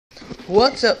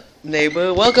What's up,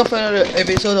 neighbor? Welcome to another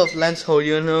episode of Lens How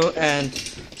You Know. And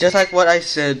just like what I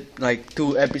said, like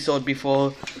 2 episodes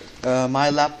before, my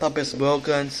laptop is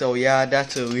broken. So yeah,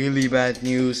 that's a really bad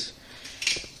news.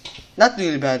 Not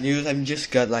really bad news. I've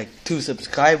just got like 2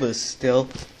 subscribers still,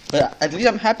 but at least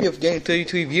I'm happy of getting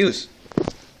 33 views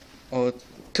or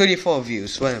 34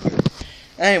 views, whatever.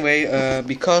 Anyway,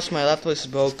 because my laptop is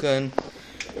broken,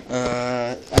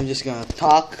 I'm just gonna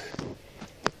talk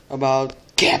about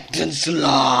Captain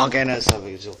Slog and stuff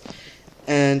usual.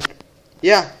 And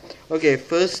yeah, okay,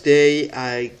 first day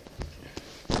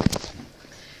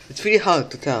it's really hard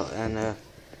to tell, and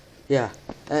yeah.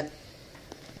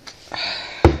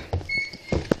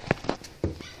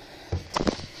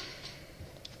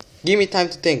 Give me time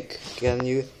to think, can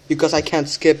you? Because I can't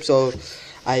skip, so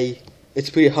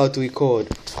it's pretty hard to record.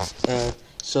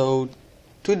 So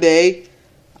today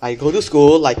I go to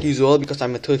school like usual because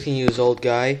I'm a 13 years old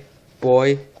guy,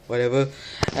 boy, whatever.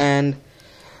 And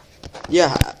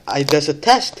yeah, there's a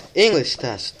test, English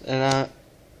test, and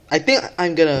I think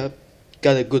I'm gonna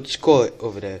get a good score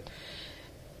over there.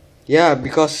 Yeah,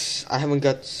 because I haven't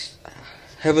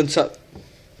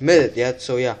submitted yet.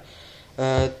 So yeah.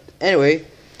 Anyway,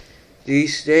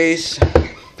 these days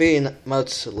pretty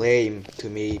much lame to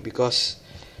me because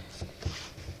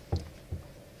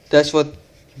that's what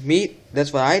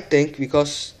I think,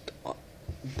 because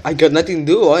I got nothing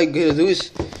to do. All I gotta do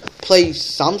is play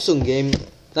Samsung game.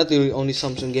 Not really only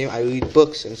Samsung game. I read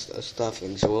books and stuff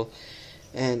and so.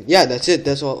 And yeah, that's it.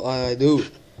 That's all I do.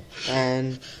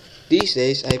 And these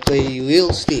days I play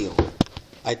Real Steel.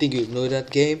 I think you know that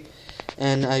game.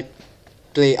 And I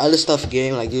play other stuff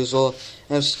game like usual.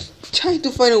 And I was trying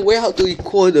to find a way how to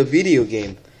record a video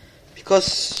game,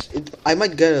 because I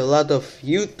might get a lot of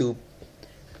YouTube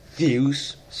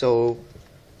views. So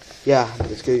yeah,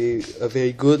 it's gonna be a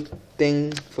very good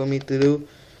thing for me to do.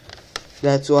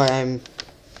 That's why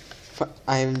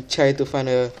I'm trying to find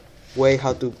a way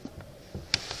how to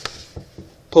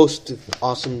post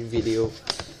awesome video.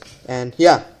 And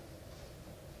yeah,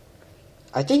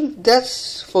 I think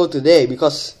that's for today,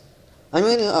 because I'm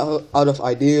running out of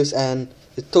ideas, and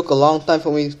it took a long time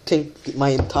for me to think my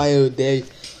entire day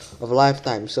of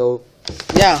lifetime. So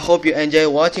yeah, hope you enjoy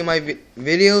watching my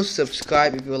videos.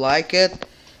 Subscribe if you like it,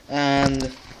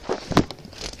 and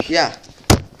yeah,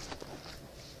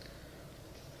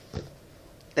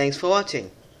 thanks for watching.